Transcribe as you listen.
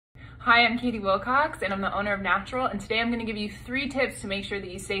Hi, I'm Katie Wilcox and I'm the owner of Natural, and today I'm going to give you 3 tips to make sure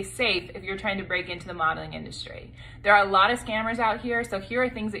that you stay safe if you're trying to break into the modeling industry. There are a lot of scammers out here, so here are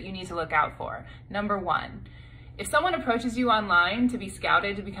things that you need to look out for. Number 1, if someone approaches you online to be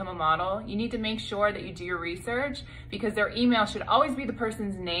scouted to become a model, you need to make sure that you do your research, because their email should always be the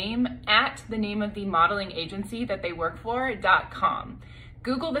person's name at the name of the modeling agency that they work for.com.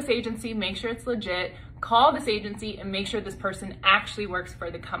 Google this agency, make sure it's legit, call this agency and make sure this person actually works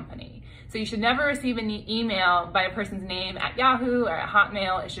for the company. So you should never receive an email by a person's name at Yahoo or at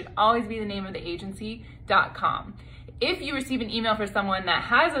Hotmail. It should always be the name of the agency.com. If you receive an email for someone that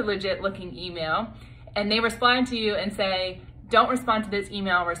has a legit looking email and they respond to you and say, don't respond to this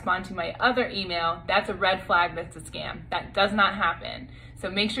email, respond to my other email, that's a red flag, that's a scam. That does not happen.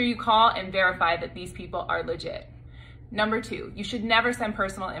 So make sure you call and verify that these people are legit. Number 2, you should never send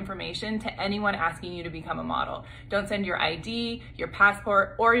personal information to anyone asking you to become a model. Don't send your ID, your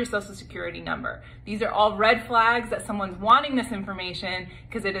passport, or your social security number. These are all red flags that someone's wanting this information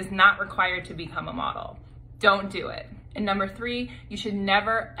because it is not required to become a model. Don't do it. And number 3, you should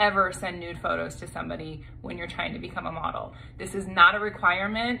never ever send nude photos to somebody when you're trying to become a model. This is not a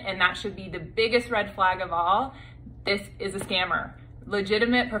requirement, and that should be the biggest red flag of all. This is a scammer.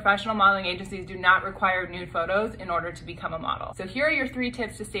 Legitimate professional modeling agencies do not require nude photos in order to become a model. So here are your 3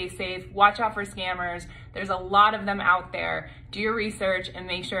 tips to stay safe. Watch out for scammers. There's a lot of them out there. Do your research and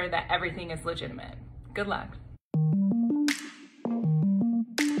make sure that everything is legitimate. Good luck.